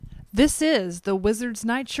This is the Wizard's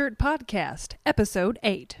Nightshirt Podcast, Episode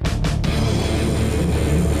 8.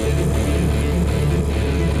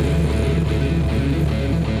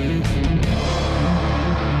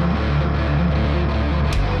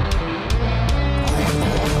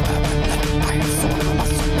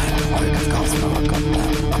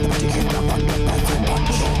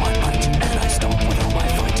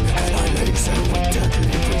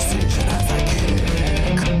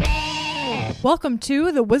 Welcome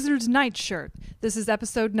to the Wizard's Nightshirt. This is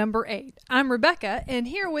episode number 8. I'm Rebecca, and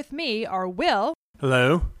here with me are Will.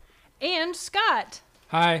 Hello. And Scott.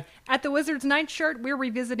 Hi. At the Wizard's Nightshirt, we're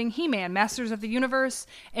revisiting He-Man, Masters of the Universe,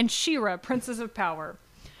 and She-Ra, Princess of Power.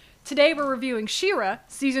 Today we're reviewing She-Ra,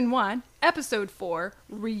 Season 1, Episode 4,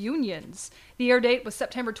 Reunions. The air date was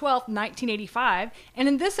September 12th, 1985, and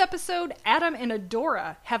in this episode, Adam and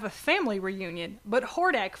Adora have a family reunion, but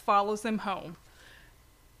Hordak follows them home.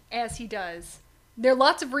 As he does. There are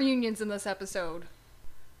lots of reunions in this episode.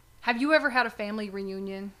 Have you ever had a family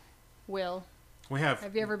reunion, Will?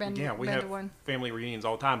 Have you ever been to one? Yeah, we have family reunions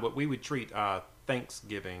all the time, but we would treat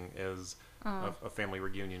Thanksgiving as a family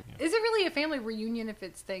reunion. Yeah. Is it really a family reunion if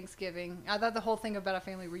it's Thanksgiving? I thought the whole thing about a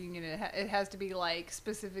family reunion, it has to be like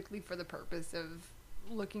specifically for the purpose of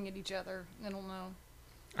looking at each other. I don't know.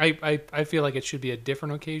 I feel like it should be a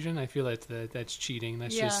different occasion. I feel like that's cheating.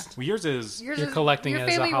 That's just... Well, yours is you're collecting it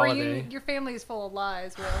as a holiday. Your family is full of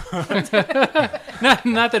lies, Will.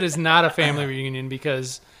 not that it's not a family reunion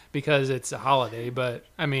because it's a holiday, but,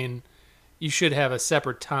 I mean, you should have a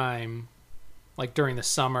separate time, like during the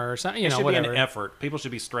summer or something, it should whatever. be an effort. People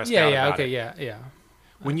should be stressed out about it. Yeah.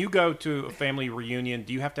 When you go to a family reunion,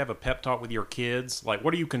 do you have to have a pep talk with your kids? Like,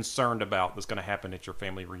 what are you concerned about that's going to happen at your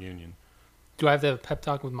family reunion? Do I have to have a pep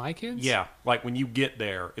talk with my kids? Yeah, like when you get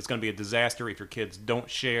there, it's going to be a disaster if your kids don't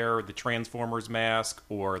share the Transformers mask,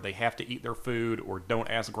 or they have to eat their food, or don't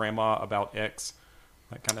ask Grandma about X,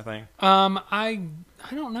 that kind of thing. I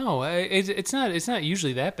don't know. It's not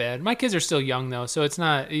usually that bad. My kids are still young though, so it's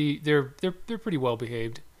not. They're pretty well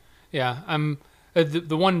behaved. Yeah,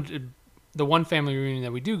 the one family reunion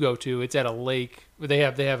that we do go to. It's at a lake. They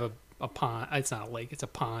have a pond. It's not a lake. It's a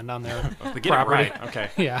pond on their property. Get it right. Okay.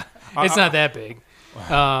 Yeah, it's not that big.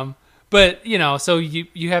 But so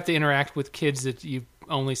you have to interact with kids that you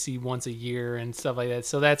only see once a year and stuff like that.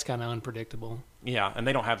 So that's kind of unpredictable. Yeah, and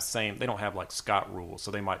they don't have They don't have like Scott rules, so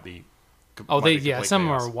they might be. Some of them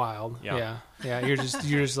are wild. Yeah. You're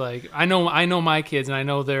just like I know my kids, and I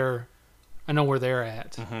know where they're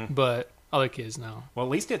at, but. Other kids know. Well, at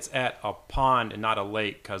least it's at a pond and not a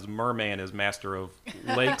lake, because Merman is master of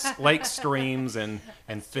lakes, streams, and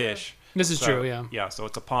fish. This is true, yeah. Yeah, so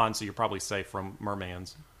it's a pond, so you're probably safe from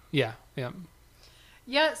mermans. Yeah.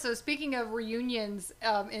 Yeah, so speaking of reunions,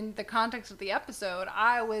 in the context of the episode,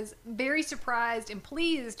 I was very surprised and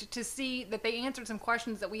pleased to see that they answered some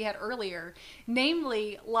questions that we had earlier.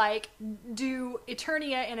 Namely, like, do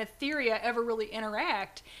Eternia and Etheria ever really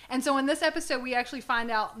interact? And so in this episode, we actually find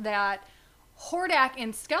out that Hordak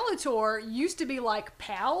and Skeletor used to be like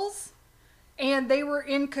pals, and they were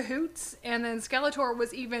in cahoots, and then Skeletor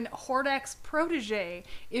was even Hordak's protege,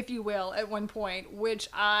 if you will, at one point, which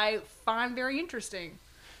I find very interesting.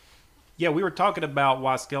 Yeah, we were talking about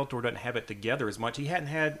why Skeletor doesn't have it together as much. He hadn't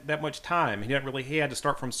had that much time. He had to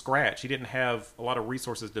start from scratch. He didn't have a lot of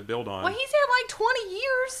resources to build on. Well, he's had like 20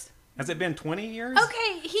 years. Has it been 20 years?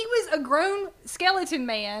 Okay, he was a grown skeleton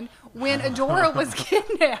man when Adora was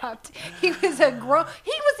kidnapped. He was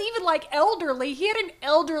even like elderly. He had an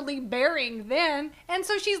elderly bearing then. And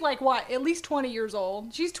so she's like, what, at least 20 years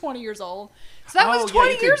old. She's 20 years old. So that was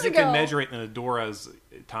 20 years ago. You can measure it in Adora's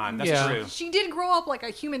time. That's true. She did grow up like a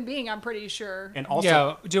human being, I'm pretty sure. And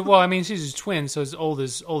also, well, I mean, she's a twin, so as old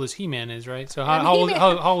as He-Man is, right? So how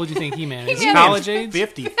old do you think He-Man is? He-Man College age?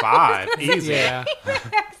 55. Easy. Yeah.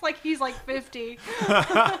 It's like he's like 50.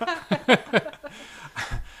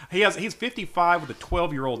 He's 55 with a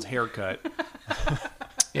 12-year-old's haircut.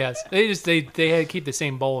 Yes, they had to keep the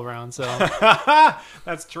same bowl around. So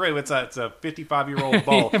that's true. It's a 55-year-old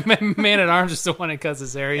bowl. Man at Arms is the one that cuts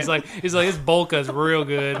his hair. He's like his bowl cut's real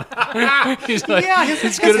good. He's like,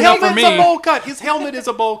 it's good enough for me. A bowl cut. His helmet is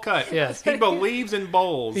a bowl cut. Yes, he believes in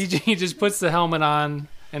bowls. He just puts the helmet on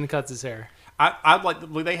and cuts his hair. I'd like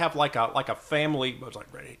they have like a family. It's like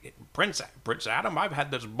Prince Adam. I've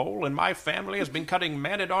had this bowl, and my family has been cutting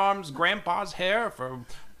Man at Arms' grandpa's hair for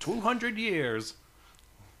 200 years.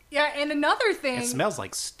 Yeah, and another thing... It smells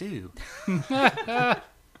like stew. Man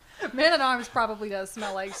at Arms probably does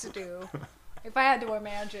smell like stew. if I had to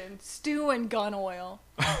imagine, stew and gun oil.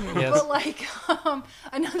 Yes. But like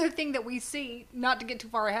another thing that we see, not to get too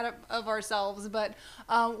far ahead of ourselves, but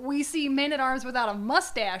we see Man-at-Arms without a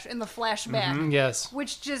mustache in the flashback, Yes.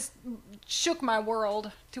 which just shook my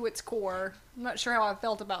world to its core. I'm not sure how I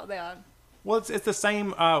felt about that. Well, it's the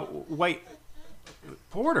same. Wait,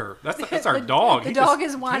 Porter. That's our dog. The He dog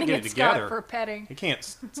just is whining can't at get it Scott together. for petting. He can't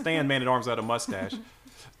stand Man-at-Arms without a mustache.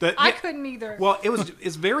 I couldn't either. Well,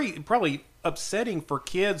 it's very probably upsetting for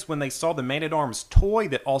kids when they saw the Man-at-Arms toy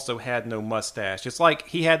that also had no mustache. It's like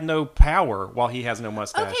he had no power while he has no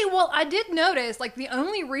mustache. Okay, well, I did notice, like, the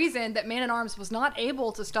only reason that Man-at-Arms was not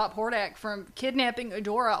able to stop Hordak from kidnapping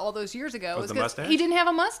Adora all those years ago Was was the because mustache? he didn't have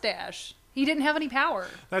a mustache. He didn't have any power.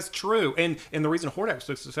 That's true. And the reason Hordak was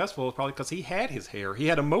so successful is probably because he had his hair. He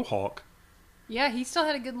had a mohawk. Yeah, he still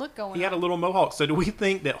had a good look going He had a on. little mohawk. So do we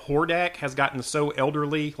think that Hordak has gotten so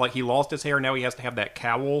elderly, like he lost his hair, now he has to have that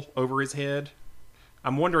cowl over his head?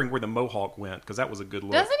 I'm wondering where the mohawk went, because that was a good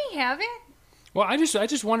look. Doesn't he have it? Well, I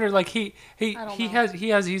just wonder, like he's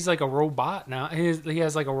like a robot now. He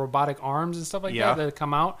has like a robotic arms and stuff like Yeah. that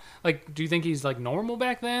come out. Like, do you think he's like normal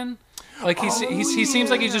back then? Like he seems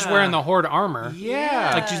like he's just wearing the Horde armor.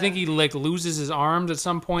 Yeah. Like, do you think he like loses his arms at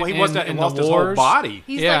some point? Well, he in the lost his whole wars? body.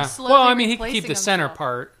 He's yeah. like slowly Well, I mean, he could replacing keep the center himself.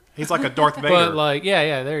 part, He's like a Darth Vader. but like,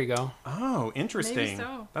 yeah, there you go. Oh, interesting. Maybe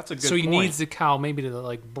so. That's a good So he point. needs the cowl maybe to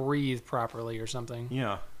like breathe properly or something.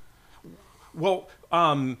 Yeah. Well,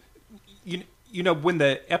 you know, when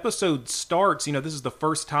the episode starts, you know, this is the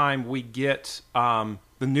first time we get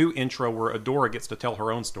the new intro where Adora gets to tell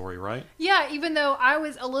her own story, right? Yeah, even though I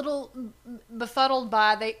was a little befuddled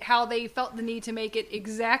by how they felt the need to make it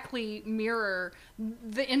exactly mirror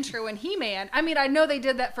the intro in He-Man. I mean, I know they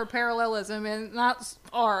did that for parallelism and not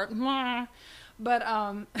art, but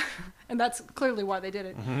and that's clearly why they did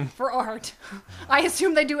it for art. I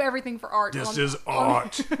assume they do everything for art. This is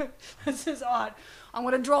art. This is art. I'm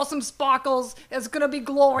gonna draw some sparkles. It's gonna be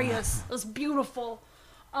glorious. It's beautiful.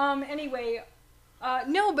 Anyway.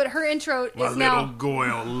 No, but her intro is now.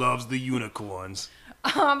 Goyle loves the unicorns.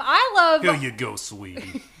 I love. Here you go,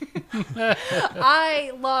 sweetie.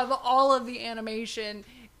 I love all of the animation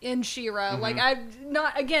in She-Ra. Mm-hmm.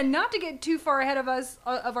 Like not to get too far ahead of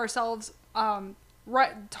ourselves.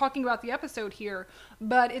 Right, talking about the episode here,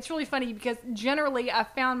 but it's really funny because generally I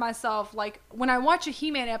found myself like when I watch a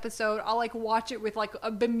He-Man episode, I'll like watch it with like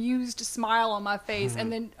a bemused smile on my face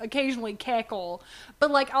and then occasionally cackle.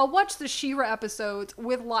 But like I'll watch the She-Ra episodes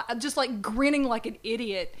with just like grinning like an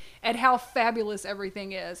idiot at how fabulous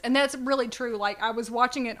everything is, and that's really true. Like I was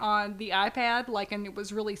watching it on the iPad, like, and it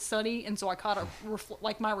was really sunny, and so I caught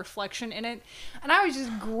my reflection in it, and I was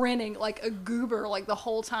just grinning like a goober like the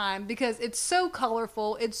whole time because it's so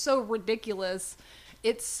colorful, it's so ridiculous,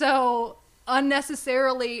 it's so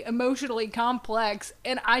unnecessarily emotionally complex,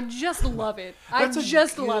 and I just love it. That's I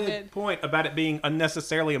just a love good it. point about it being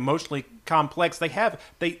unnecessarily emotionally complex. They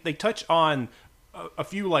touch on a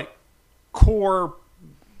few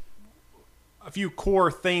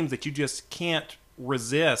core themes that you just can't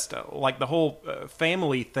resist. Like the whole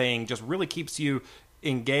family thing just really keeps you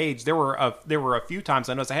engaged. There were a few times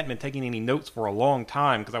I noticed I hadn't been taking any notes for a long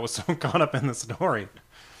time because I was so caught up in the story.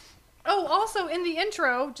 Oh, also in the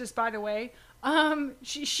intro, just by the way,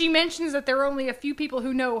 she mentions that there are only a few people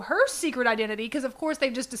who know her secret identity because, of course,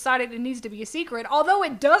 they've just decided it needs to be a secret. Although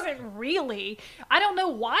it doesn't really. I don't know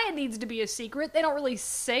why it needs to be a secret. They don't really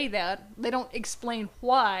say that. They don't explain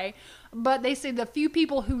why. But they say the few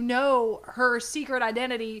people who know her secret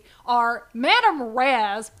identity are Madame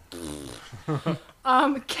Raz,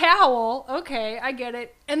 Cowl, okay, I get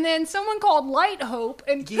it, and then someone called Light Hope,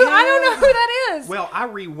 and I don't know who that is. Well, I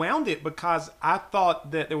rewound it because I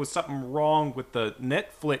thought that there was something wrong with the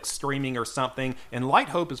Netflix streaming or something, and Light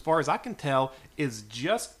Hope, as far as I can tell, is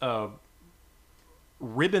just a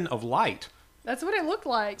ribbon of light. That's what it looked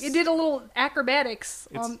like. It did a little acrobatics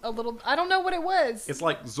on a little. I don't know what it was. It's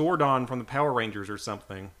like Zordon from the Power Rangers or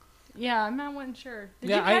something. Yeah, I wasn't sure.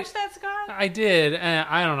 Did Yeah, you catch that, Scott? I did.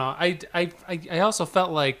 I don't know. I also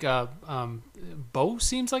felt like Bo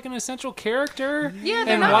seems like an essential character. Yeah,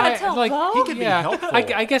 they're and not why, gonna tell like, Bo? He could be helpful.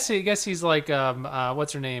 I guess he's like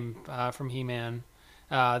what's her name from He-Man,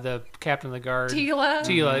 the captain of the guard.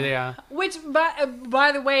 Tila. Yeah. Which,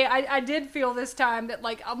 by the way, I did feel this time that,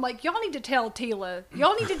 like, I'm like, y'all need to tell Tila.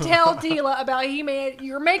 Y'all need to tell Tila about He-Man.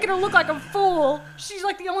 You're making her look like a fool. She's,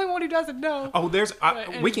 like, the only one who doesn't know. Oh,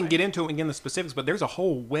 we can anyway. get into it again the specifics, but there's a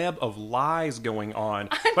whole web of lies going on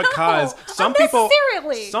because some people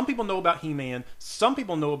know about He-Man, some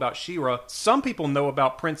people know about She-Ra, some people know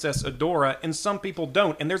about Princess Adora, and some people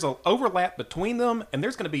don't. And there's an overlap between them, and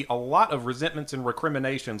there's going to be a lot of resentments and recriminations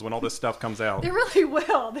eliminations when all this stuff comes out. It really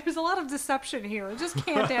will. There's a lot of deception here. It just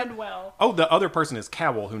can't end well. Oh, the other person is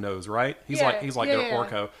Cowell, who knows, right? He's Yeah, like yeah, their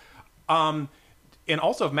yeah. Orko. And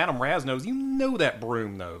also, if Madame Raz knows, you know that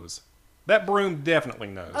broom knows. That broom definitely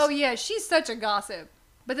knows. Oh yeah, she's such a gossip.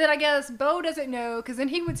 But then I guess Bo doesn't know, because then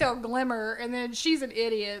he would tell Glimmer, and then she's an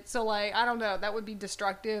idiot. So like, I don't know, that would be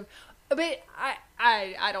destructive. But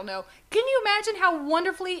I don't know. Can you imagine how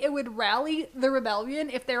wonderfully it would rally the rebellion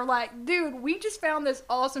if they're like, dude, we just found this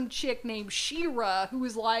awesome chick named She-Ra, who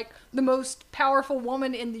is like the most powerful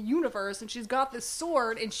woman in the universe, and she's got this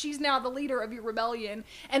sword, and she's now the leader of your rebellion,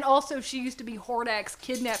 and also she used to be Hordak's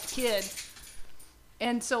kidnapped kid.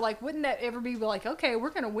 And so like, wouldn't that ever be like, okay, we're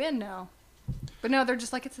gonna win now? But no, they're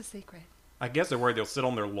just like, it's a secret. I guess they're worried they'll sit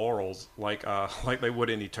on their laurels like they would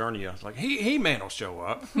in Eternia. It's like, He-Man will show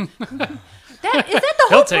up. Is that the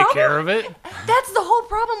whole He'll take problem? care of it. That's the whole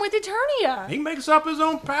problem with Eternia. He makes up his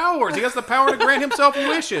own powers. He has the power to grant himself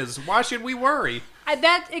wishes. Why should we worry?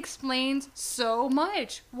 That explains so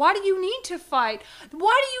much. Why do you need to fight?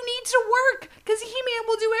 Why do you need to work? Because He-Man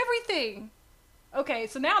will do everything. Okay,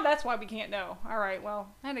 so now that's why we can't know. All right, well,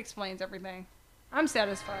 that explains everything. I'm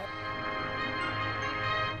satisfied.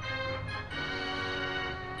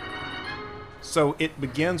 So it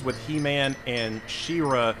begins with He-Man and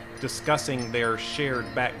She-Ra discussing their shared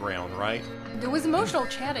background, right? There was emotional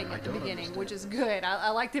chatting at the beginning, which is good.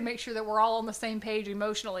 I like to make sure that we're all on the same page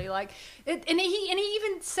emotionally. Like, and he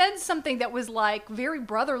even said something that was like very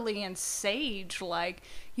brotherly and sage. Like,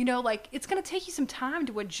 you know, like it's gonna take you some time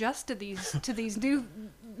to adjust to these new,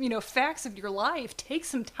 you know, facts of your life. Take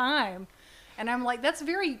some time. And I'm like, that's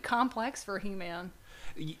very complex for He-Man.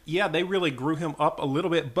 Yeah, they really grew him up a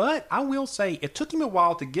little bit, but I will say it took him a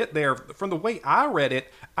while to get there. From the way I read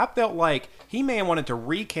it, I felt like He-Man wanted to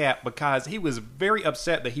recap because he was very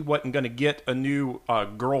upset that he wasn't going to get a new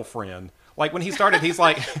girlfriend. Like when he started, he's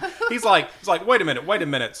like, wait a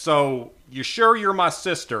minute. So you sure you're my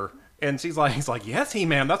sister? And he's like, yes,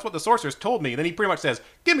 He-Man, that's what the sorceress told me. And then he pretty much says,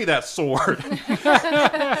 give me that sword.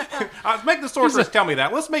 Make the sorceress tell me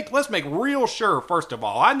that. Let's make real sure, first of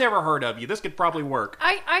all. I never heard of you. This could probably work.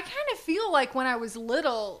 I kind of feel like when I was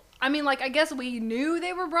little, I mean, like, I guess we knew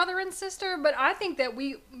they were brother and sister, but I think that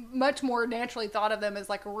we much more naturally thought of them as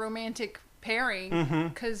like a romantic pairing.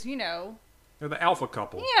 Because, you know, They're the alpha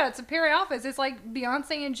couple. yeah, it's a pair of alphas. It's like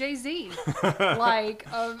Beyonce and Jay-Z. Like,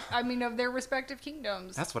 of their respective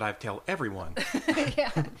kingdoms. That's what I tell everyone.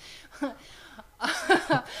 Yeah.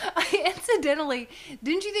 Incidentally,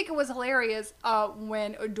 didn't you think it was hilarious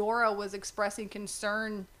when Adora was expressing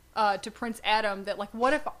concern to Prince Adam that, like,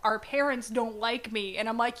 what if our parents don't like me? And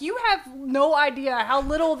I'm like, you have no idea how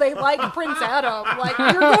little they like Prince Adam. Like,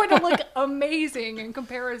 you're going to look amazing in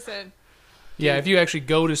comparison. Yeah, if you actually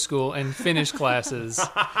go to school and finish classes.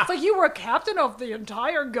 It's like, you were captain of the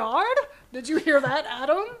entire guard? Did you hear that,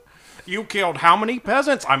 Adam? You killed how many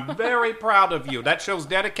peasants? I'm very proud of you. That shows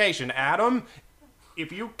dedication, Adam.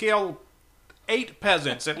 If you kill 8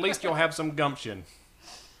 peasants, at least you'll have some gumption.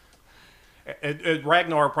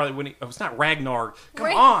 Ragnar probably wouldn't. Oh, it's not Ragnar.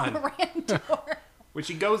 Come on. Randor. When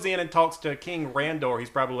she goes in and talks to King Randor, he's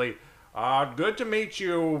probably, good to meet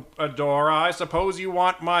you, Adora. I suppose you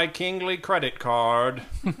want my kingly credit card.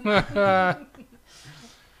 How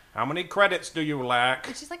many credits do you lack?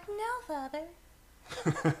 And she's like, no, father.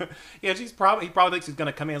 Yeah, he probably thinks he's going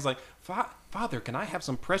to come in and is like, Father, can I have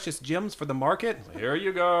some precious gems for the market? Here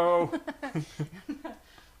you go.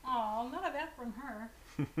 Oh, none of that from her.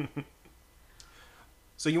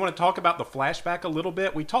 So you want to talk about the flashback a little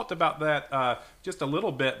bit? We talked about that just a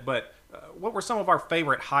little bit, but what were some of our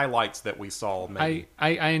favorite highlights that we saw? Maybe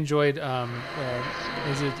I enjoyed,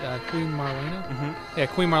 is it Queen Marlena? Mm-hmm. Yeah,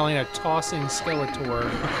 Queen Marlena tossing Skeletor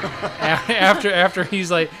after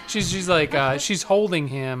he's like, she's holding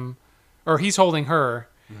him, or he's holding her,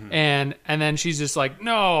 mm-hmm. and then she's just like,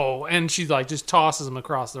 no, and she like just tosses him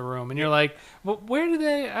across the room, and you're like, well, where do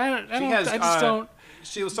they? I just don't.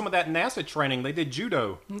 She was some of that NASA training. They did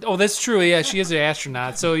judo. Oh, that's true. Yeah, she is an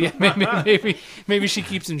astronaut. So yeah, maybe she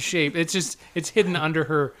keeps in shape. It's hidden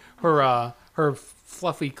under her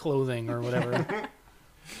fluffy clothing or whatever.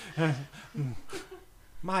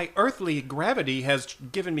 My earthly gravity has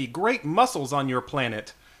given me great muscles on your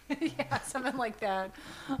planet. Yeah, something like that.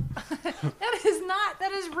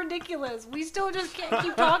 That is ridiculous. We still just can't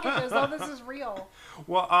keep talking as though this is real.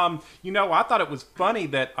 Well, I thought it was funny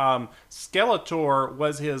that Skeletor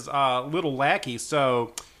was his little lackey.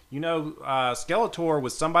 So, Skeletor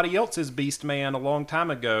was somebody else's beast man a long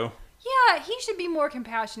time ago. Yeah, he should be more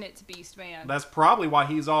compassionate to Beastman. That's probably why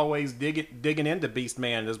he's always digging into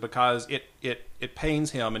Beastman, is because it pains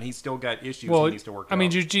him, and he's still got issues he needs to work out. I mean,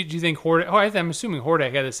 do you think Hordak? Oh, I'm assuming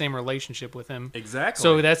Hordak had the same relationship with him. Exactly.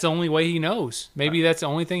 So that's the only way he knows. Maybe that's the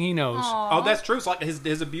only thing he knows. Oh, that's true. It's like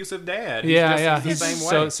his abusive dad. He's the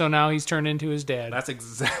same way. So now he's turned into his dad. That's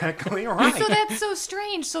exactly right. So that's so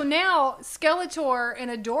strange. So now Skeletor and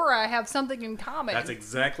Adora have something in common. That's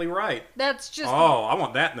exactly right. That's just... Oh, I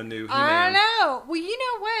want that in the new He-Man. I know. Well, you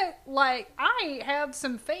know what? Like, I have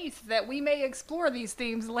some faith that we may explore these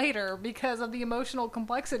themes later because of the emotional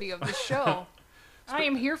complexity of the show. I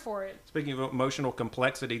am here for it. Speaking of emotional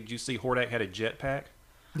complexity, did you see Hordak had a jetpack?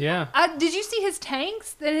 Yeah. Did you see his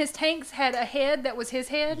tanks? Then his tanks had a head that was his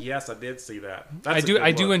head? Yes, I did see that. I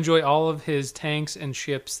do enjoy all of his tanks and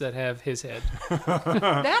ships that have his head.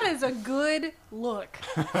 That is a good look.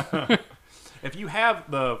 If you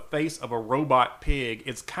have the face of a robot pig,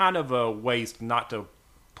 it's kind of a waste not to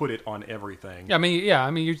put it on everything. I mean,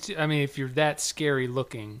 if you're that scary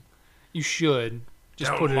looking, you should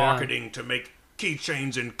just put it on. Marketing to make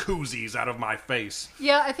keychains and koozies out of my face.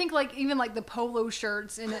 Yeah, I think like even like the polo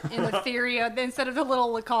shirts in Etheria, instead of the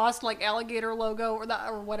little Lacoste like alligator logo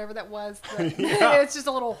or whatever that was, it's just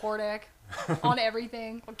a little Hordak on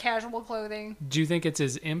everything, casual clothing. Do you think it's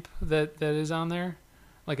his imp that is on there?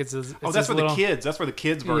 Like it's that's for the kids. That's for the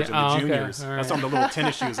kids version, the juniors. Okay. That's on the little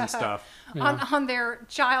tennis shoes and stuff. Yeah. On their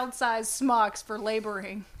child-sized smocks for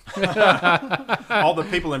laboring. All the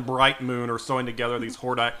people in Bright Moon are sewing together these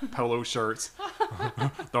Hordak polo shirts.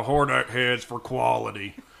 The Hordak heads for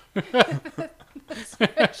quality. That's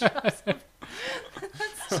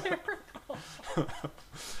terrible.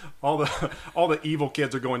 All the evil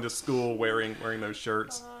kids are going to school wearing those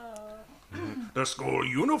shirts. The school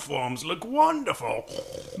uniforms look wonderful.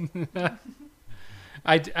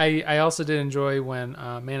 I also did enjoy when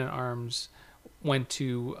Man-at-Arms went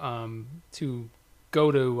to go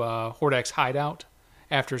to Hordak's hideout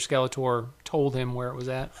after Skeletor told him where it was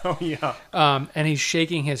at. Oh yeah. And he's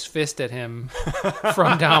shaking his fist at him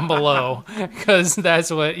from down below because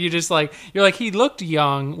that's what you're like he looked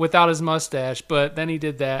young without his mustache, but then he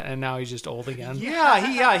did that and now he's just old again.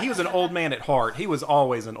 Yeah, he was an old man at heart. He was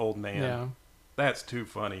always an old man. Yeah. That's too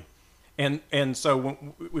funny. And so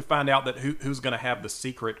when we find out that who's going to have the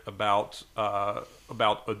secret about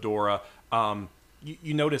Adora,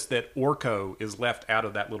 you notice that Orko is left out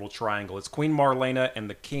of that little triangle. It's Queen Marlena and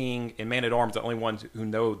the King and Man-at-Arms, the only ones who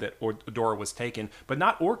know that Adora was taken, but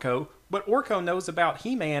not Orko. But Orko knows about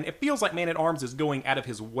He-Man. It feels like Man-at-Arms is going out of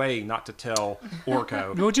his way not to tell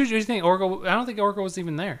Orko. What did you think, Orko? I don't think Orko was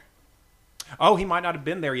even there. Oh, he might not have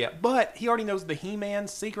been there yet, but he already knows the He-Man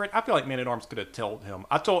secret. I feel like Man-at-Arms could have told him.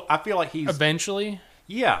 I feel like he's... Eventually?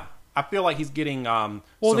 Yeah. I feel like he's getting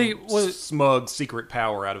smug secret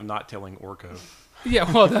power out of not telling Orko.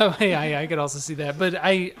 Yeah, well, I could also see that. But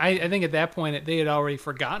I think at that point, they had already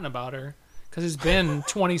forgotten about her. Because it's been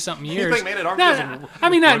 20-something years. You think Man-at-Arms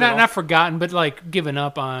not forgotten, but like given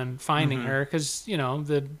up on finding her. Because,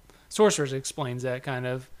 the Sorceress explains that kind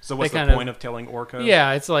of. So what's the point of telling Orko?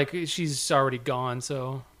 Yeah, it's like she's already gone,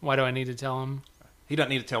 so why do I need to tell him? He doesn't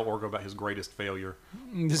need to tell Orko about his greatest failure.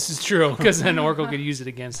 This is true, because then Orko could use it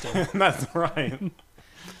against him. That's right.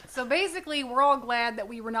 So basically, we're all glad that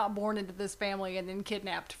we were not born into this family and then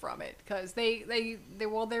kidnapped from it, because they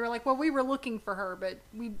were like, well, we were looking for her, but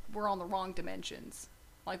we were on the wrong dimensions.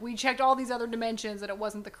 Like, we checked all these other dimensions and it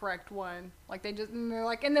wasn't the correct one. Like, they're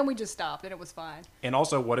like, and then we just stopped and it was fine. And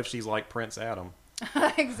also, what if she's like Prince Adam?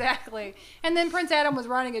 Exactly. And then Prince Adam was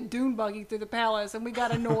riding a dune buggy through the palace and we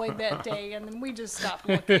got annoyed that day and then we just stopped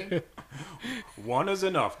looking. One is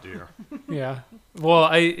enough, dear. Yeah. Well,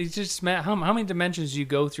 it's just, Matt, how many dimensions do you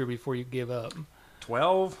go through before you give up?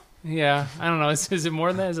 12? Yeah. I don't know. Is it more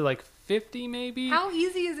than that? Is it like 50 maybe? How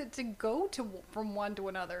easy is it to go from one to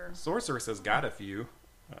another? Sorceress has got a few.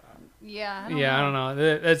 Yeah. I don't know.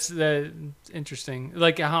 That's interesting.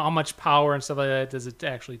 Like how much power and stuff like that does it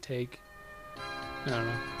actually take? I don't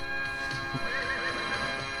know.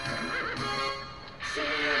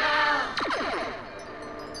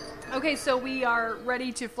 Okay, so we are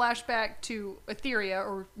ready to flash back to Etheria,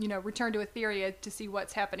 or return to Etheria to see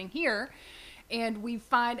what's happening here. And we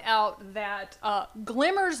find out that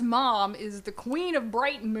Glimmer's mom is the Queen of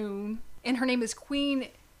Bright Moon, and her name is Queen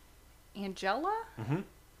Angela? Mm-hmm.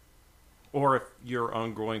 Or if you're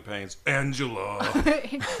on growing pains, Angela.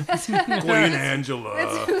 Queen Angela.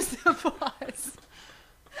 That's who's the boss.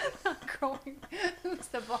 going. Who's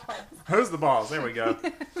the boss? Who's the boss? There we go.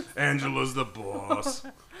 Angela's the boss.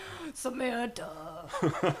 Samantha.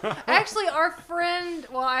 Actually, our friend,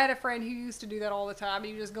 well, I had a friend who used to do that all the time.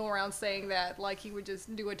 He would just go around saying that, like he would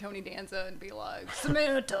just do a Tony Danza and be like,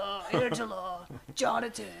 Samantha, Angela,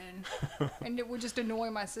 Jonathan. And it would just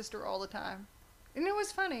annoy my sister all the time. And it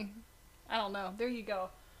was funny. I don't know. There you go.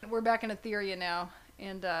 We're back in Etheria now.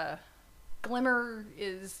 And Glimmer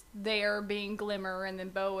is there being Glimmer, and then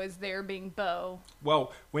Bo is there being Bo.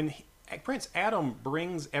 Well, when Prince Adam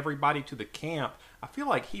brings everybody to the camp, I feel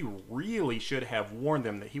like he really should have warned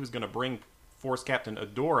them that he was going to bring Force Captain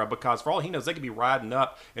Adora, because for all he knows, they could be riding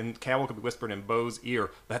up and Cowell could be whispering in Bo's ear,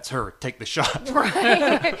 "That's her, take the shot."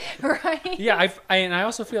 Right, right. Yeah, and I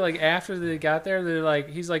also feel like after they got there, they're like,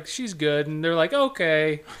 he's like, she's good, and they're like,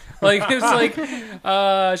 okay, like it's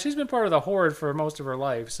like, she's been part of the Horde for most of her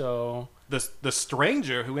life, so. The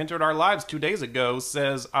stranger who entered our lives 2 days ago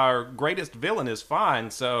says our greatest villain is fine,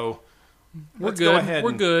 so let's good. go ahead.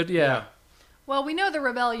 We're good, yeah. Well, we know the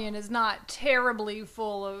rebellion is not terribly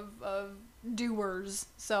full of doers,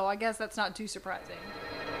 so I guess that's not too surprising.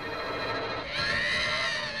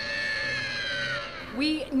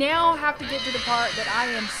 We now have to get to the part that I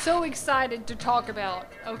am so excited to talk about,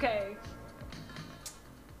 okay?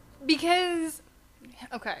 Because,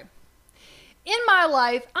 okay, in my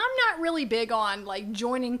life, I'm not really big on, like,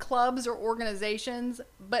 joining clubs or organizations,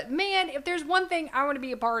 but man, if there's one thing I want to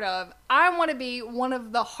be a part of, I want to be one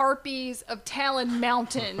of the Harpies of Talon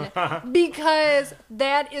Mountain, because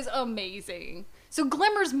that is amazing. So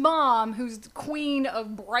Glimmer's mom, who's Queen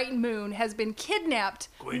of Bright Moon, has been kidnapped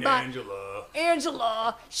by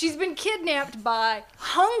Angela. She's been kidnapped by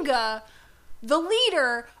Hunga, the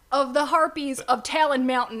leader of the Harpies of Talon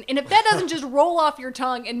Mountain. And if that doesn't just roll off your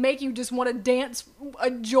tongue and make you just want to dance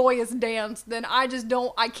a joyous dance, then I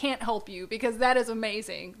can't help you, because that is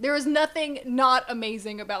amazing. There is nothing not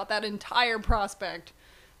amazing about that entire prospect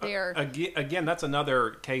there. Again, that's another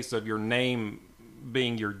case of your name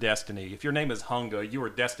being your destiny. If your name is Hunga, you are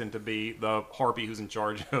destined to be the Harpy who's in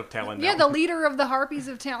charge of Talon Mountain. Yeah, the leader of the Harpies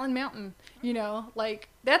of Talon Mountain. You know, like,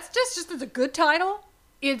 that's just a good title.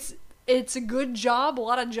 It's a good job, a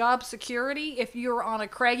lot of job security. If you're on a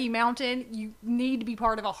craggy mountain, you need to be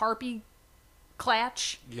part of a Harpy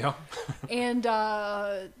clatch. Yeah. And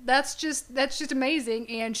that's just amazing.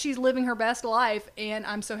 And she's living her best life, and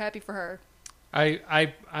I'm so happy for her.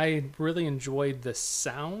 I really enjoyed the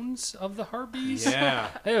sounds of the Harpies. Yeah.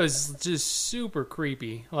 It was just super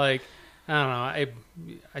creepy. Like, I don't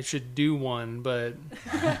know, I should do one, but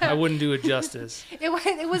I wouldn't do it justice.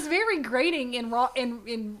 It was very grating and raw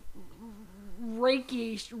and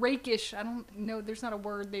rakish. I don't know. There's not a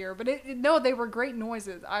word there, but they were great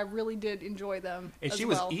noises. I really did enjoy them. And she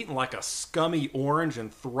was eating like a scummy orange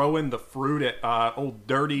and throwing the fruit at old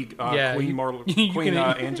dirty Queen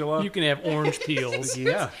Angela. You can have orange peels.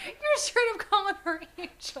 Yeah. You're straight up calling her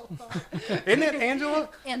Angela. Isn't it Angela?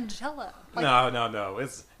 Angela. Like, no.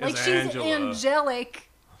 It's like Angela. She's angelic.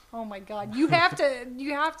 Oh my God! You have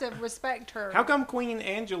to respect her. How come Queen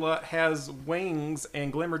Angela has wings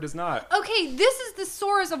and Glimmer does not? Okay, this is the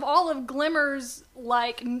source of all of Glimmer's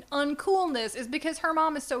like uncoolness, is because her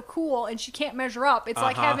mom is so cool and she can't measure up. It's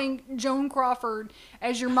like having Joan Crawford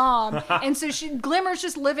as your mom, and so Glimmer's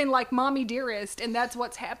just living like mommy dearest, and that's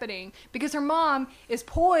what's happening because her mom is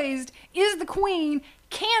poised, is the queen,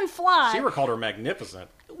 can fly. She called her magnificent.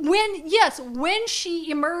 When she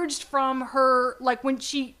emerged from her, like when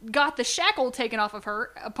she got the shackle taken off of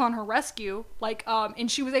her upon her rescue, like, and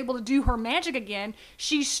she was able to do her magic again,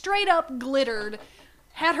 she straight up glittered,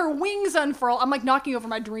 had her wings unfurl. I'm like knocking over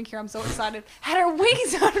my drink here. I'm so excited. Had her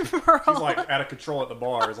wings unfurl. She's like out of control at the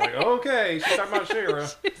bar. It's like, okay, she's talking about She-Ra.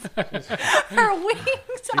 Her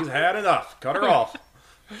wings. She's had enough. Cut her off.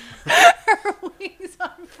 Her wings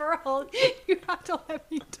unfurled. You have to let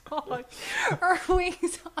me talk. Her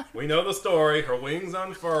wings We know the story. Her wings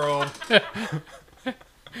unfurled.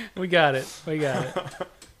 We got it. That's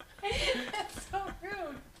so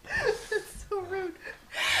rude. That's so rude.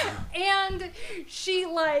 And she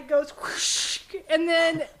like goes whoosh, and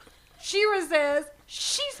then She-Ra says,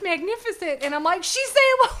 "She's magnificent," and I'm like, she's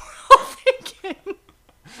saying what we're all thinking.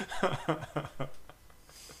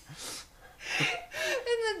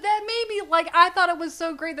 And that made me, like, I thought it was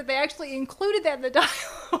so great that they actually included that in the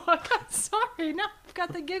dialogue. I'm sorry, now I've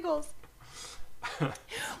got the giggles.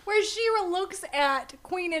 Where She-Ra looks at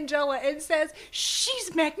Queen Angela and says,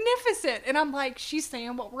 "She's magnificent." And I'm like, she's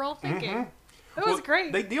saying what we're all thinking. Mm-hmm. It was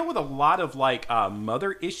great. They deal with a lot of, like,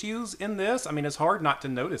 mother issues in this. I mean, it's hard not to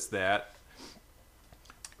notice that.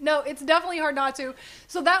 No, it's definitely hard not to.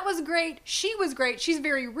 So that was great. She was great. She's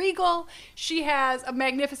very regal. She has a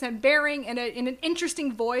magnificent bearing and an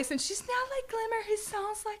interesting voice. And she's not like Glimmer, who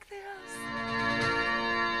sounds like this.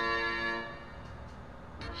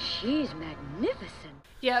 She's magnificent.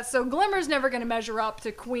 Yeah, so Glimmer's never going to measure up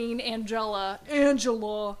to Queen Angela.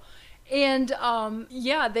 And,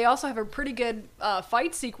 yeah, they also have a pretty good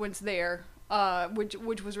fight sequence there, which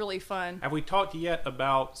was really fun. Have we talked yet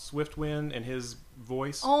about Swiftwind and his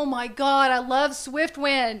voice? Oh my god, I love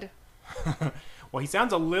Swiftwind. Well, he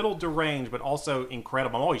sounds a little deranged, but also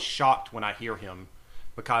incredible. I'm always shocked when I hear him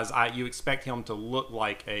because you expect him to look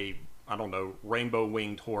like a, I don't know,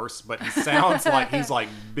 rainbow-winged horse, but he sounds like he's like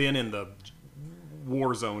been in the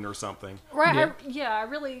war zone or something. Right? Yeah, I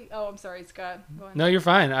really. Oh, I'm sorry, Scott. Go ahead. No, you're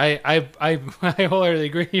fine. I wholeheartedly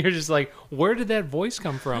agree. You're just like, where did that voice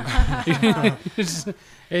come from?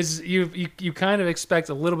 You kind of expect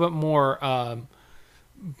a little bit more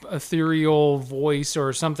ethereal voice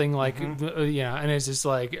or something like, and it's just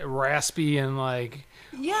like raspy and like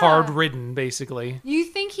hard ridden, basically. You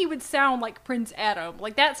think he would sound like Prince Adam.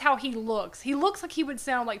 Like, that's how he looks. He looks like he would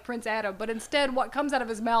sound like Prince Adam, but instead what comes out of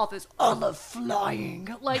his mouth is, I love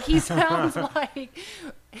flying. Like, he sounds like...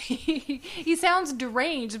 he sounds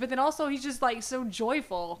deranged, but then also he's just, like, so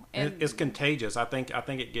joyful. And it's contagious. I think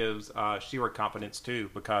it gives She-Ra confidence,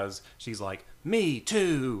 too, because she's like, me,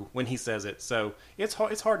 too, when he says it. So it's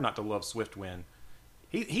hard not to love Swiftwind.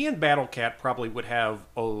 He and Battle Cat probably would have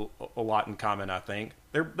a lot in common, I think.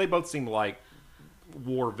 They both seem like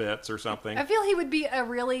war vets or something. I feel he would be a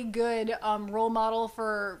really good role model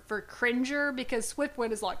for Cringer, because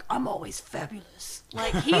Swiftwind is like, I'm always fabulous.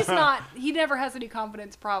 Like, he never has any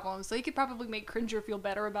confidence problems, so he could probably make Cringer feel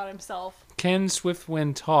better about himself. Can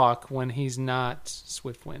Swiftwind talk when he's not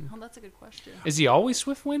Swiftwind? Oh, that's a good question. Is he always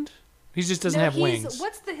Swiftwind? He just doesn't have wings.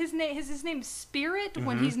 What's his name? Is his name Spirit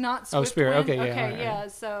when he's not Swiftwind? Oh, Spirit. Okay, yeah. Okay, yeah.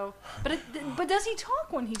 So, but does he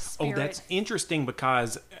talk when he's Spirit? Oh, that's interesting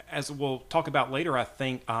because, as we'll talk about later, I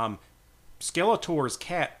think Skeletor's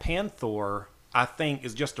cat Panther, I think,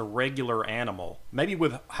 is just a regular animal, maybe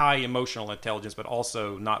with high emotional intelligence, but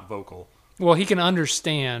also not vocal. Well, he can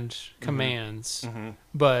understand commands,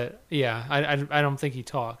 but yeah, I don't think he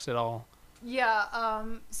talks at all. Yeah,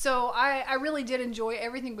 so I really did enjoy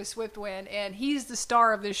everything with Swiftwind, and he's the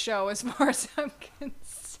star of this show as far as I'm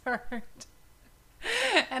concerned.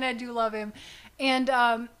 And I do love him. And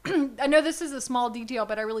I know this is a small detail,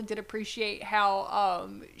 but I really did appreciate how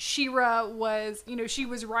She-Ra was, she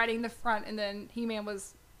was riding the front, and then He-Man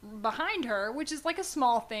was behind her, which is like a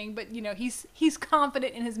small thing, but he's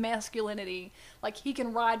confident in his masculinity. Like, he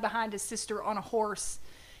can ride behind his sister on a horse.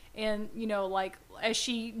 And, like, as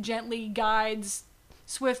she gently guides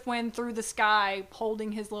Swiftwind through the sky,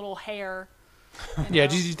 holding his little hair. Yeah,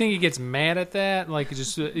 do you think he gets mad at that? Like,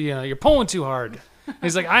 just, you're pulling too hard.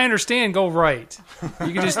 He's like, I understand, go right.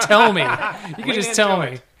 You can just tell me. You can just tell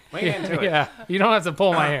me. Yeah, you don't have to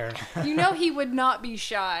pull my hair. He would not be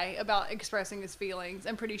shy about expressing his feelings,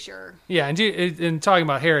 I'm pretty sure. Yeah, and talking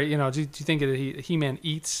about hair, do you think that He-Man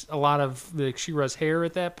eats a lot of the She-Ra's hair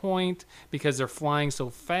at that point because they're flying so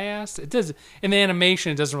fast? It does in the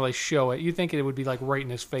animation. It doesn't really show it. You think it would be like right in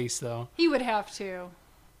his face, though. He would have to.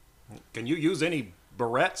 Can you use any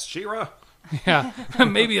barrettes, She-Ra? Yeah,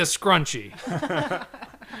 maybe a scrunchie.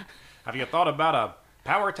 Have you thought about a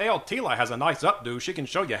Power Tail? Tila has a nice updo. She can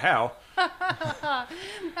show you how. That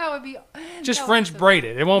would be... Just French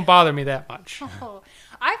braided. It won't bother me that much. Oh,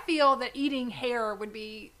 I feel that eating hair would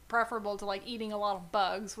be preferable to, like, eating a lot of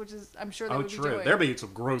bugs, which is, I'm sure they would be doing. There'd be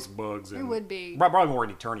some gross bugs. It would be. Probably more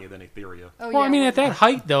in Eternia than Etheria. Oh, well, yeah, I mean, at that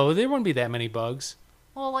height, though, there wouldn't be that many bugs.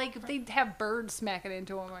 Well, like, if they'd have birds smacking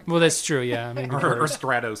into them. Like, well, that's true, yeah. I mean, or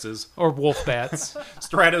Stratoses. Or wolf bats.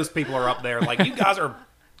 Stratos people are up there like, you guys are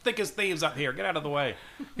thick as thieves up here. Get out of the way.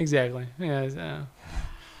 Exactly. Yeah.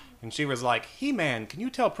 And she was like, He-Man, can you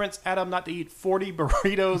tell Prince Adam not to eat 40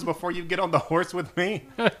 burritos before you get on the horse with me?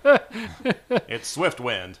 It's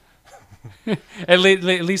Swiftwind. At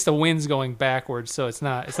least the wind's going backwards, so it's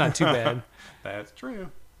not too bad. That's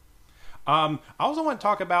true. I also want to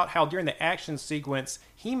talk about how during the action sequence,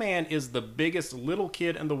 He-Man is the biggest little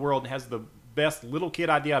kid in the world and has the best little kid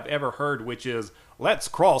idea I've ever heard, which is, let's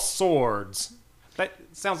cross swords. That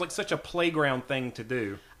sounds like such a playground thing to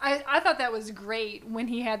do. I thought that was great when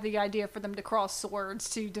he had the idea for them to cross swords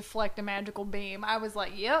to deflect a magical beam. I was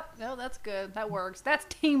like, yep, no, that's good. That works. That's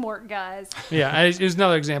teamwork, guys. Yeah, it was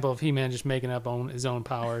another example of He-Man just making up his own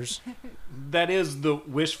powers. That is the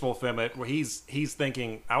wish fulfillment where he's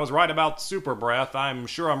thinking, I was right about super breath. I'm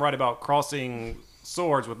sure I'm right about crossing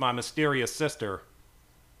swords with my mysterious sister.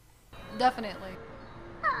 Definitely.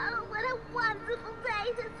 Oh, what a wonderful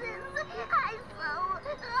day to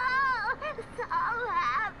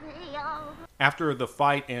after the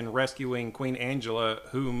fight and rescuing Queen Angela,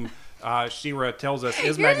 whom She-Ra tells us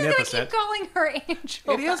is You're magnificent. just gonna keep calling her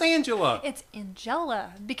Angela. It is Angela. It's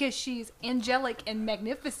Angela because she's angelic and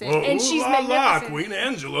magnificent, Oh, and she's la, la, magnificent. Queen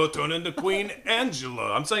Angela turned into Queen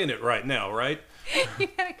Angela. I'm saying it right now, right? You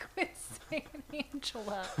gotta quit saying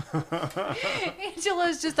Angela. Angela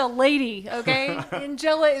is just a lady, okay?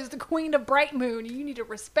 Angela is the queen of Bright Moon. You need to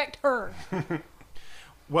respect her.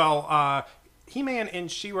 Well, He-Man and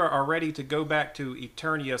She-Ra are ready to go back to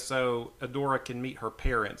Eternia so Adora can meet her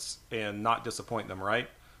parents and not disappoint them, right?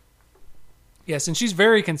 Yes, and she's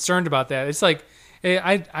very concerned about that. It's like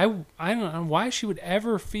I don't know why she would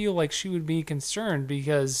ever feel like she would be concerned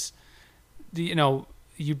because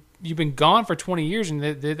you've been gone for 20 years and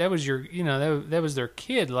that was your that was their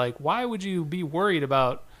kid. Like, why would you be worried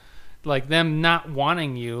about like them not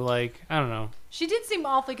wanting you? Like, I don't know. She did seem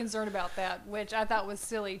awfully concerned about that, which I thought was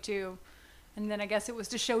silly too. And then I guess it was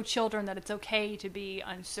to show children that it's okay to be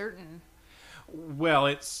uncertain. Well,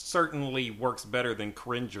 it certainly works better than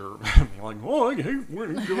Cringer. Like, oh, I hate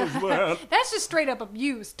when he does that. That's just straight up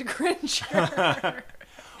abuse to Cringer.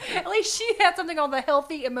 At least she had something on the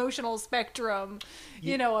healthy emotional spectrum,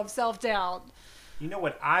 of self-doubt. You know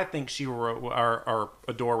what I think our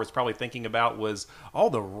Adora was probably thinking about was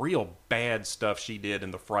all the real bad stuff she did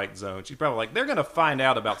in the Fright Zone. She's probably like, they're going to find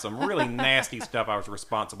out about some really nasty stuff I was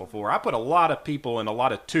responsible for. I put a lot of people in a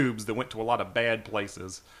lot of tubes that went to a lot of bad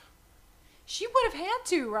places. She would have had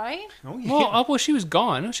to, right? Oh, yeah. Well, she was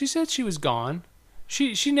gone. She said she was gone.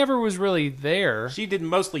 She never was really there. She did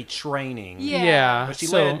mostly training. Yeah. But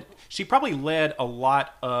So she probably led a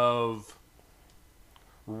lot of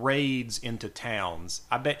raids into towns.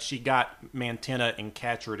 I bet she got Mantenna and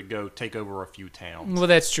Catra to go take over a few towns. well,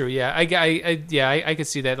 that's true. Yeah, I could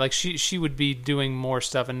see that. Like she would be doing more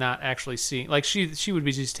stuff and not actually seeing. Like she would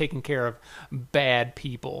be just taking care of bad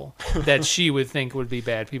people that she would think would be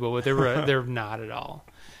bad people, but they're not at all.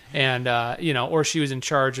 And or she was in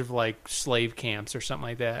charge of like slave camps or something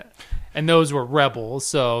like that, and those were rebels.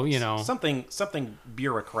 So something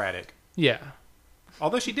bureaucratic. yeah.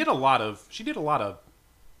 Although she did a lot of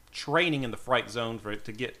training in the Fright Zone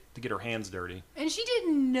to get her hands dirty. And she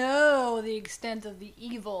didn't know the extent of the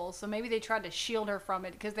evil, so maybe they tried to shield her from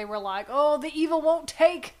it because they were like, oh, the evil won't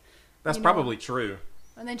take. That's probably true.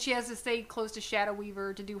 And then she has to stay close to Shadow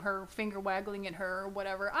Weaver to do her finger waggling at her or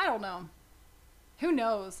whatever. I don't know. Who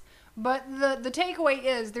knows? But the takeaway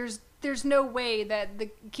is there's no way that the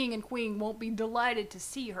king and queen won't be delighted to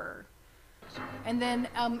see her. And then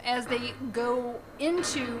as they go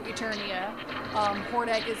into Eternia,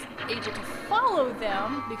 Hordak is able to follow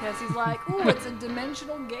them because he's like, ooh, it's a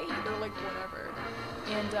dimensional gate or like whatever.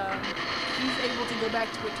 And he's able to go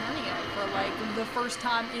back to Eternia for like the first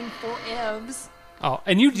time in forevs. Oh,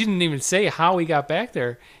 and you didn't even say how he got back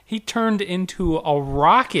there. He turned into a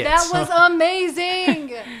rocket. That was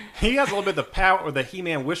amazing! He has a little bit of the power, or the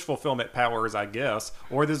He-Man wish fulfillment powers, I guess.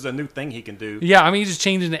 Or this is a new thing he can do. Yeah, I mean, he just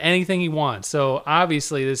changes into anything he wants. So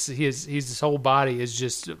obviously, his whole body is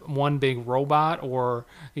just one big robot, or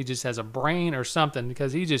he just has a brain or something,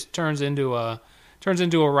 because he just turns into a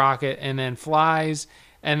rocket and then flies.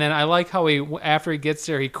 And then I like how after he gets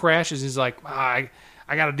there, he crashes. He's like,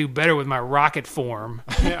 I got to do better with my rocket form.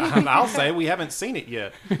 Yeah, I'll say we haven't seen it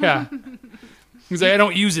yet. Yeah. He's like, I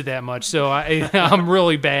don't use it that much, so I'm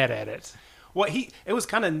really bad at it. Well, it was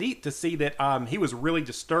kind of neat to see that he was really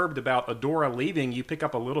disturbed about Adora leaving. You pick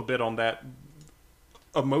up a little bit on that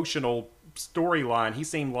emotional storyline. He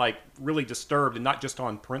seemed like really disturbed and not just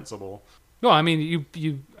on principle. No, I mean,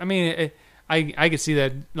 I could see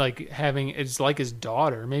that, like, it's like his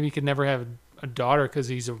daughter. Maybe he could never have a daughter because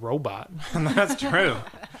he's a robot. That's true.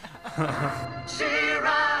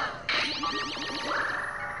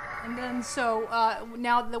 And then so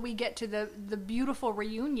now that we get to the beautiful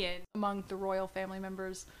reunion among the royal family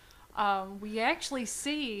members, we actually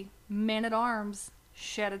see Man-at-Arms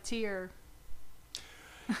shed a tear.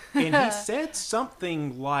 And he said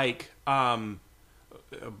something like,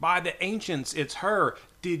 by the ancients, it's her.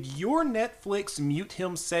 Did your Netflix mute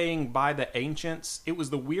him saying by the ancients? It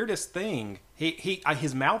was the weirdest thing.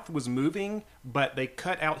 His mouth was moving, but they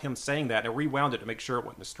cut out him saying that and rewound it to make sure it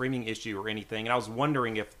wasn't a streaming issue or anything. And I was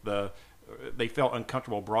wondering if they felt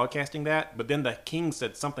uncomfortable broadcasting that. But then the king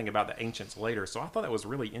said something about the ancients later, so I thought that was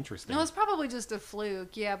really interesting. No, it's probably just a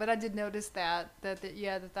fluke, yeah. But I did notice that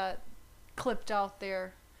clipped out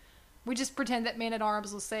there. We just pretend that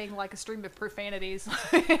Man-at-Arms was saying like a stream of profanities.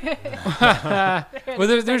 Well,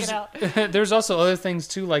 there's also other things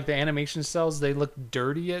too, like the animation cells. They look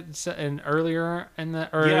dirty earlier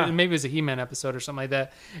maybe it was a He-Man episode or something like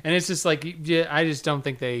that. And it's just like, I just don't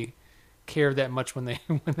think they care that much when they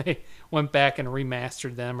went back and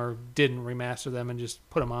remastered them or didn't remaster them and just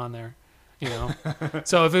put them on there, you know.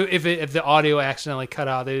 So if the audio accidentally cut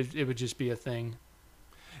out, it would just be a thing.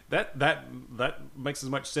 That makes as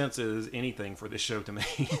much sense as anything for this show to me.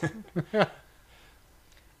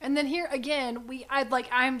 And then here again,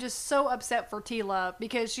 I'm just so upset for Tila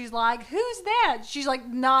because she's like, "Who's that?" She's like,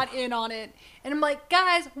 not in on it, and I'm like,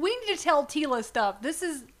 "Guys, we need to tell Tila stuff. This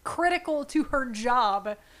is critical to her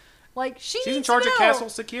job. Like, she's in charge of castle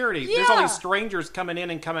security. Yeah. There's all these strangers coming in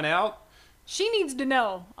and coming out. She needs to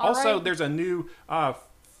know. Also, right? there's a new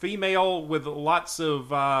female with lots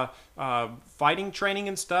of fighting training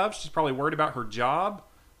and stuff. She's probably worried about her job.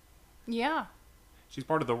 Yeah. She's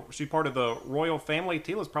part of the royal family.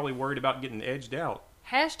 Tila's probably worried about getting edged out.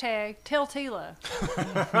 Hashtag tell Tila.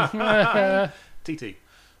 TT.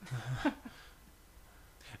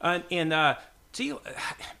 and Tila,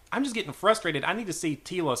 I'm just getting frustrated. I need to see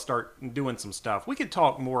Tila start doing some stuff. We could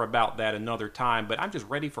talk more about that another time, but I'm just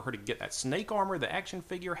ready for her to get that snake armor the action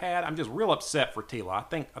figure had. I'm just real upset for Tila.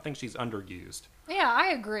 I think she's underused. Yeah, I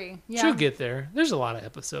agree. Yeah. She'll get there. There's a lot of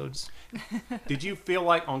episodes. Did you feel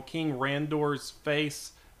like on King Randor's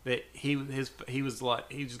face that he was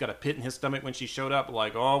like, he just got a pit in his stomach when she showed up,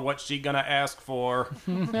 like, oh, what's she gonna ask for?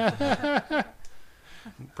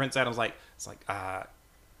 Prince Adam's like, it's like,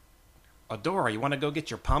 Adora, you want to go get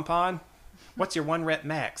your pump on? What's your 1 rep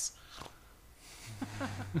max?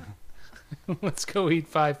 Let's go eat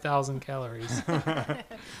 5,000 calories.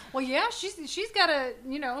 Well, yeah, she's got a,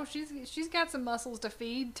 she's got some muscles to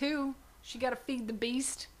feed too. She got to feed the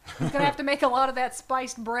beast. She's gonna have to make a lot of that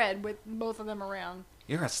spiced bread with both of them around.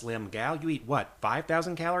 You're a slim gal. You eat what,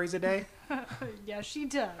 5,000 calories a day? Yeah, she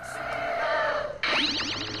does.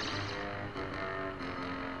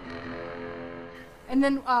 And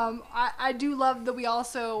then I do love that we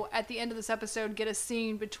also, at the end of this episode, get a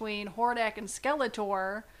scene between Hordak and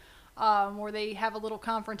Skeletor, where they have a little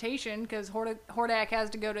confrontation because Hordak has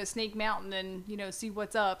to go to Snake Mountain and, see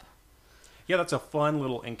what's up. Yeah, that's a fun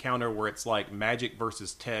little encounter where it's like magic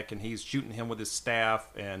versus tech, and he's shooting him with his staff,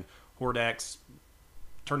 and Hordak's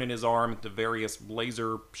turning his arm into various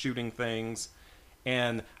laser shooting things.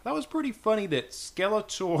 And that was pretty funny that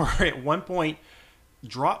Skeletor at one point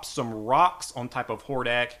drops some rocks on top of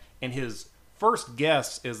Hordak, and his first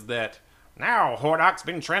guess is that, now Hordak's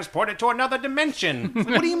been transported to another dimension.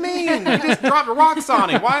 What do you mean? You just dropped rocks on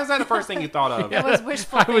him. Why is that the first thing you thought of? That was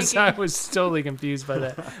wishful thinking. I was totally confused by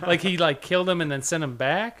that. Like he killed him and then sent him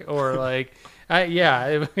back, or like,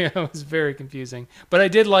 it was very confusing. But I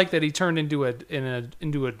did like that he turned into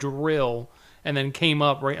a drill and then came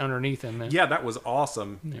up right underneath him. Yeah, that was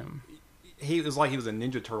awesome. Yeah. He was like he was a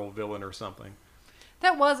Ninja Turtle villain or something.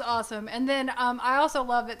 That was awesome. And then I also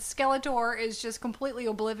love that Skeletor is just completely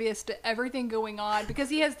oblivious to everything going on because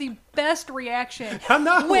he has the best reaction. I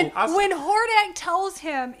know. When Hordak tells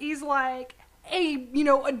him, he's like, hey,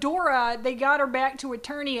 Adora, they got her back to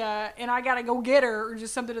Eternia and I gotta go get her, or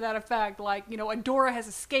just something to that effect. Like, Adora has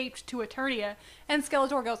escaped to Eternia. And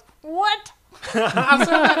Skeletor goes, what?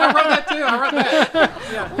 I wrote that too. I wrote that.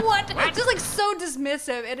 Yeah. What? Just like so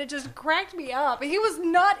dismissive, and it just cracked me up. He was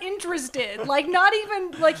not interested. Like, not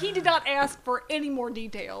even, like, he did not ask for any more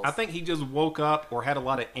details. I think he just woke up or had a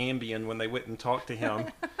lot of Ambien when they went and talked to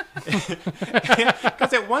him.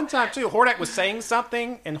 Because at one time too, Hordak was saying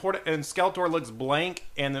something, and Skeletor looks blank,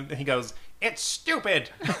 and then he goes, "It's stupid."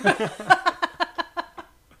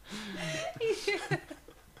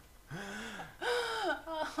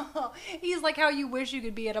 He's like how you wish you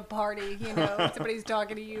could be at a party, somebody's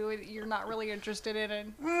talking to you and you're not really interested in it.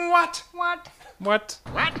 What?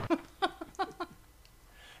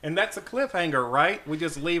 And that's a cliffhanger, right? We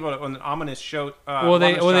just leave an ominous show.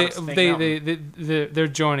 They're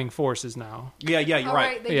joining forces now. Yeah, you're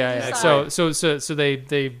right. Yeah. So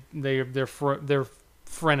they're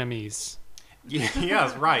frenemies.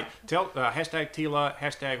 Yes, right. Tell hashtag Tila,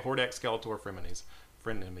 hashtag Hordak Skeletor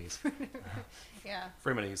frenemies. Yeah.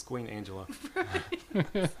 Frenemies, Queen Angela.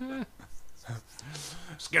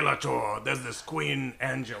 Skeletor, there's this Queen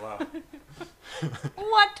Angela.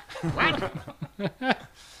 What? And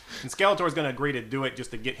Skeletor's going to agree to do it just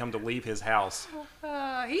to get him to leave his house.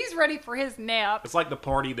 He's ready for his nap. It's like the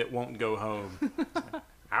party that won't go home.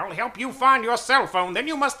 I'll help you find your cell phone, then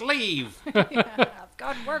you must leave. Yeah, I've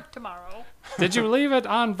got work tomorrow. Did you leave it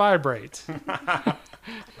on vibrate?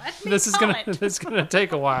 This is gonna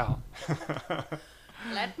take a while.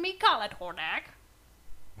 Let me call it, Hordak.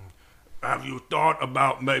 Have you thought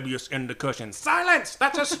about maybe it's in the cushion? Silence!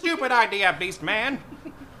 That's a stupid idea, Beast Man.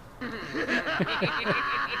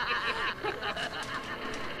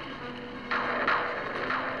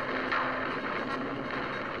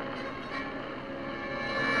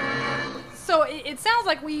 it sounds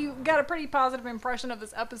like we got a pretty positive impression of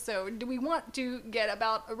this episode. Do we want to get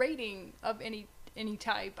about a rating of any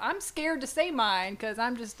type? I'm scared to say mine because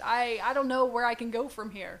I don't know where I can go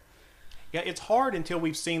from here. Yeah, it's hard until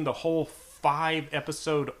we've seen the whole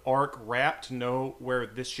 5-episode arc wrap to know where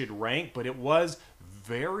this should rank, but it was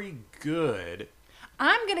very good.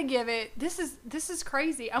 I'm gonna give it. This is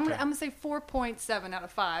crazy. I'm gonna say 4.7 out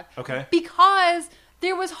of 5. Okay. Because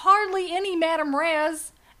there was hardly any Madame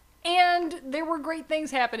Raz, and there were great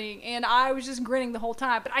things happening, and I was just grinning the whole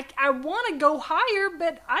time. But I want to go higher,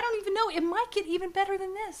 but I don't even know. It might get even better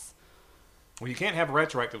than this. Well, you can't have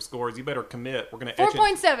retroactive scores. You better commit. We're gonna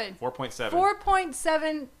 4.7. 4.7.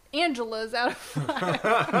 4.7 Angelas out of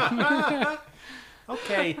 5.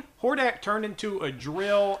 Okay, Hordak turned into a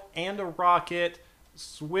drill and a rocket.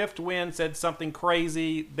 Swiftwind said something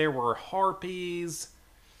crazy. There were harpies.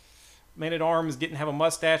 Man-at-Arms didn't have a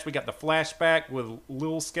mustache. We got the flashback with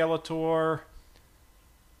Lil Skeletor.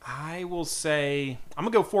 I will say I'm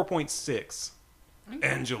gonna go 4.6.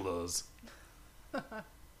 Angela's.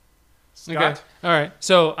 Scott. Okay. All right.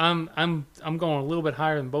 So I'm going a little bit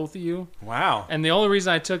higher than both of you. Wow. And the only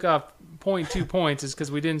reason I took off 0.2 points is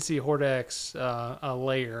because we didn't see Hordak's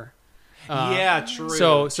layer. Yeah, true.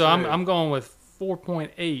 So true. I'm going with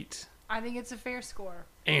 4.8. I think it's a fair score.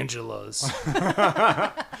 Angela's.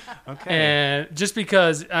 Okay. And just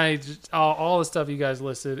because all the stuff you guys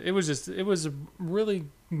listed, it was a really,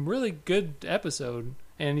 really good episode.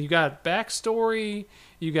 And you got backstory,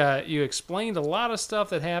 you explained a lot of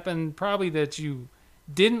stuff that happened probably that you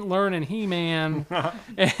didn't learn in He-Man,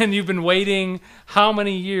 and you've been waiting how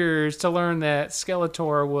many years to learn that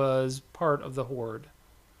Skeletor was part of the Horde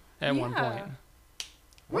at one point.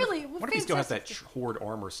 Really? What if he still has that Horde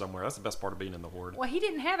armor somewhere? That's the best part of being in the Horde. Well, he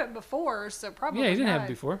didn't have it before, so probably Yeah, he didn't not. have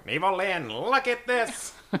it before. Evelyn, look at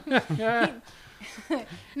this.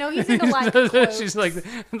 No, he's into like clothes. She's like,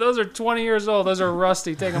 those are 20 years old. Those are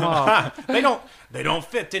rusty. Take them off. They don't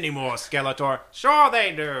fit anymore, Skeletor. Sure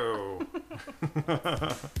they do.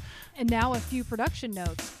 And now a few production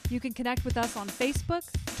notes. You can connect with us on Facebook,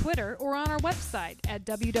 Twitter, or on our website at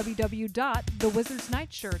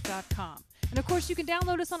www.thewizardsnightshirt.com. And of course, you can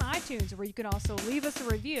download us on iTunes, where you can also leave us a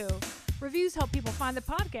review. Reviews help people find the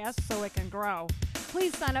podcast so it can grow.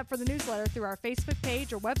 Please sign up for the newsletter through our Facebook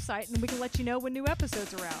page or website, and we can let you know when new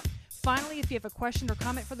episodes are out. Finally, if you have a question or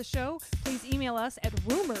comment for the show, please email us at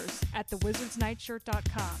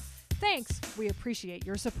rumors@thewizardsnightshirt.com. Thanks. We appreciate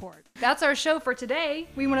your support. That's our show for today.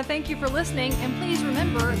 We want to thank you for listening, and please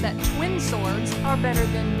remember that twin swords are better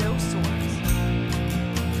than no swords.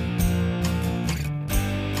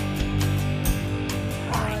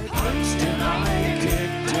 Punched and I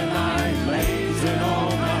kicked and I blazing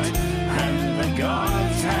all night, and the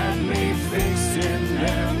gods had me fixed in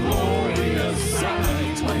their glorious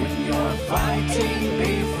sight. When you're fighting,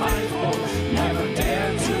 be frightful, never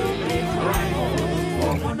dare to be frightful,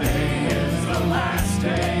 for one day is the last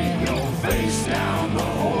day, you'll face down the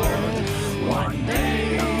horde. One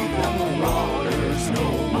day the marauders no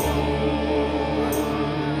more.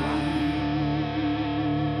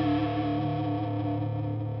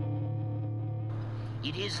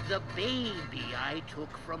 It is the baby I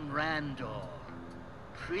took from Randor,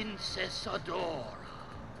 Princess Adora.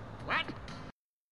 What?